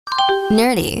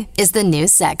Nerdy is the new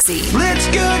sexy. It's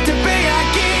good to be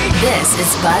a geek. This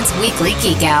is Bud's Weekly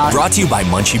Geek Out. Brought to you by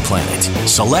Munchie Planet.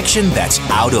 Selection that's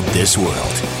out of this world.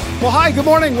 Well, hi, good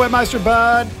morning, Webmaster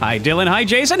Bud. Hi, Dylan. Hi,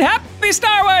 Jason. Happy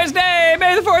Star Wars Day!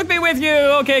 May the 4th be with you!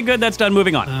 Okay, good. That's done.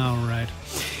 Moving on. All right.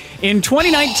 In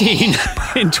 2019...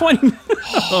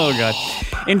 Oh, God.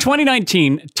 In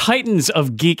 2019, titans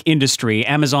of geek industry,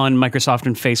 Amazon, Microsoft,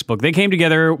 and Facebook, they came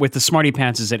together with the smarty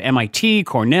pantses at MIT,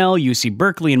 Cornell, UC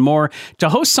Berkeley, and more to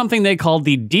host something they called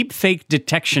the Deepfake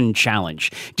Detection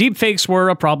Challenge. Deepfakes were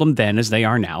a problem then, as they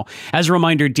are now. As a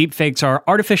reminder, deepfakes are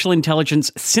artificial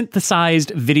intelligence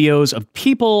synthesized videos of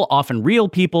people, often real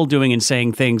people, doing and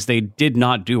saying things they did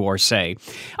not do or say.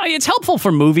 It's helpful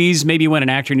for movies, maybe when an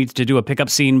actor needs to do a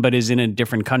pickup scene but is in a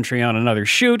different country on another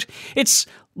shoot. It's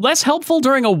less helpful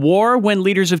during a war when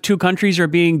leaders of two countries are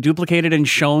being duplicated and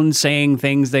shown saying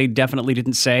things they definitely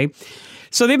didn't say.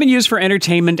 So they've been used for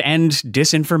entertainment and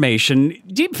disinformation.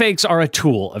 Deepfakes are a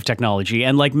tool of technology,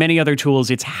 and like many other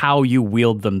tools, it's how you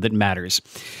wield them that matters.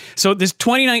 So this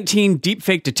 2019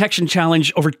 Deepfake Detection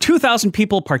Challenge, over 2,000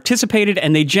 people participated,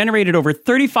 and they generated over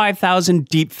 35,000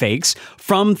 deepfakes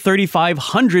from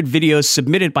 3,500 videos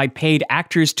submitted by paid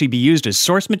actors to be used as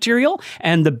source material,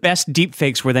 and the best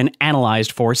deepfakes were then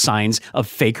analyzed for signs of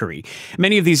fakery.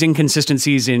 Many of these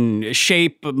inconsistencies in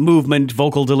shape, movement,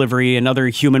 vocal delivery, and other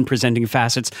human-presenting facets,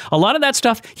 a lot of that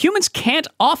stuff humans can't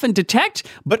often detect,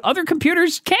 but other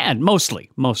computers can,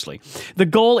 mostly. The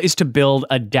goal is to build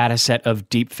a data set of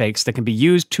deepfakes that can be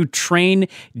used to train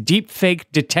deepfake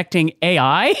detecting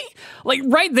AI. Like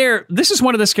right there, this is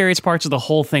one of the scariest parts of the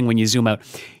whole thing when you zoom out.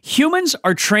 Humans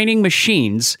are training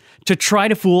machines to try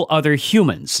to fool other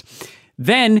humans.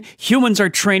 Then humans are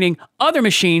training other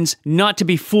machines not to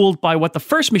be fooled by what the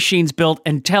first machines built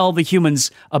and tell the humans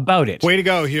about it. Way to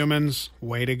go, humans.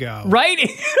 Way to go.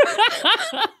 Right?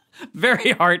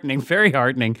 Very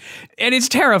heartening. And it's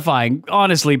terrifying,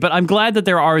 honestly, but I'm glad that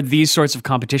there are these sorts of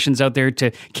competitions out there to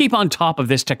keep on top of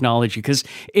this technology, because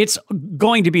it's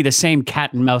going to be the same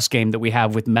cat and mouse game that we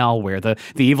have with malware.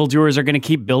 The evildoers are going to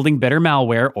keep building better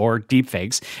malware or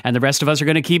deepfakes, and the rest of us are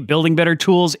going to keep building better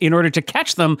tools in order to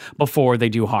catch them before they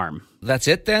do harm. That's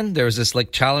it then? There was this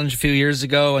challenge a few years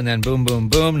ago, and then boom, boom,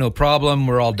 boom, no problem,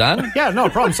 we're all done? Yeah, no,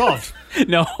 problem solved.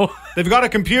 No. They've got a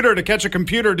computer to catch a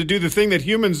computer to do the thing that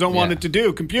humans don't want it to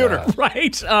do. Computer.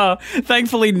 Right.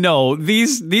 Thankfully, no.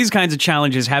 These kinds of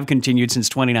challenges have continued since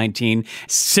 2019,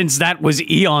 since that was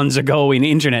eons ago in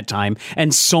internet time,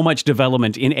 and so much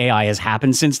development in AI has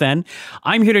happened since then.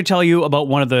 I'm here to tell you about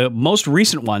one of the most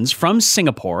recent ones from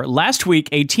Singapore. Last week,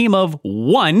 a team of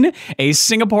one, a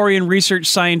Singaporean research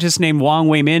scientist named Wang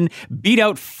Weimin, beat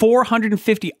out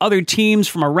 450 other teams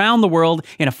from around the world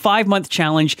in a 5-month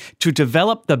challenge to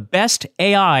develop the best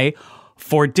AI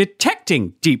for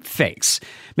detecting deep fakes.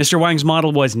 Mr. Wang's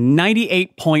model was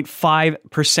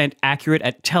 98.5% accurate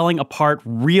at telling apart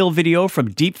real video from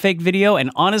deepfake video,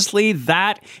 and honestly,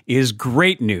 that is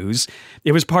great news.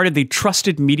 It was part of the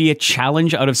Trusted Media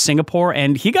Challenge out of Singapore,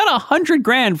 and he got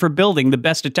 $100,000 for building the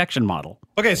best detection model.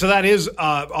 Okay, so that is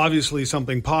obviously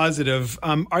something positive.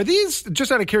 Are these,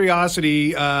 just out of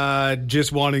curiosity,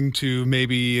 just wanting to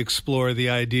maybe explore the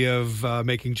idea of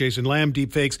making Jason Lamb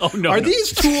deepfakes? Oh, no. Are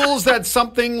these tools that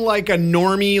something like a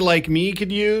normie like me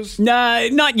could use?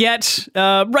 Not yet.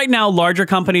 Right now, larger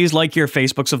companies like your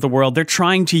Facebooks of the world, they're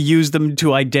trying to use them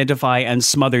to identify and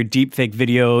smother deepfake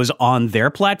videos on their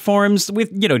platforms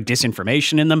with,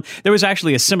 disinformation in them. There was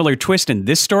actually a similar twist in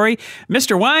this story.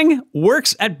 Mr. Wang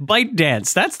works at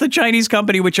ByteDance. That's the Chinese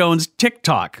company which owns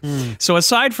TikTok. So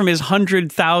aside from his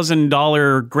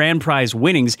 $100,000 grand prize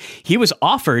winnings, he was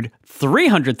offered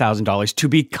 $300,000 to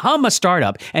become a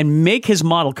startup and make his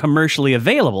model commercially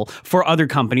available for other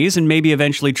companies and maybe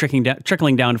eventually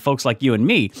trickling down to folks like you and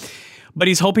me. But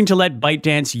he's hoping to let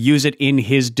ByteDance use it in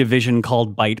his division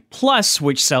called Byte Plus,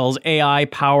 which sells AI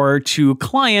power to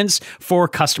clients for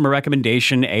customer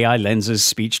recommendation, AI lenses,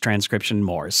 speech transcription, and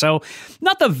more. So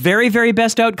not the very, very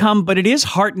best outcome, but it is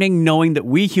heartening knowing that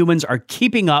we humans are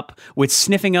keeping up with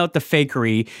sniffing out the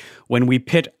fakery when we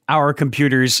pit our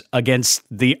computers against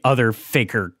the other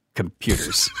faker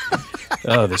computers.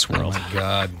 Oh, this world. Oh, my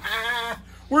God.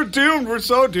 We're doomed. We're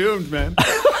so doomed, man.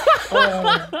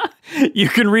 You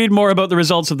can read more about the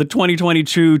results of the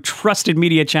 2022 Trusted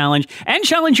Media Challenge and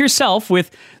challenge yourself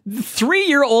with the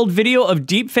 3-year-old video of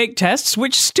deepfake tests,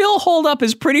 which still hold up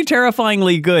as pretty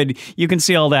terrifyingly good. You can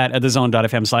see all that at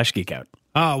thezone.fm/geekout.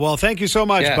 Well, thank you so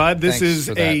much, Bud. This is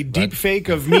a deep fake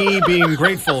of me being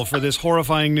grateful for this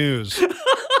horrifying news.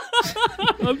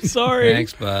 I'm sorry.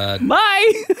 Thanks, Bud.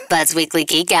 Bye. Bud's Weekly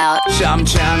Geek Out.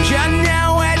 Sometimes you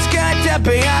know it's good to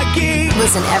be a geek.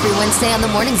 Listen every Wednesday on The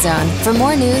Morning Zone for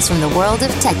more news from the world of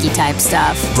techie type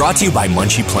stuff. Brought to you by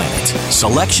Munchie Planet.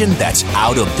 Selection that's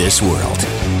out of this world.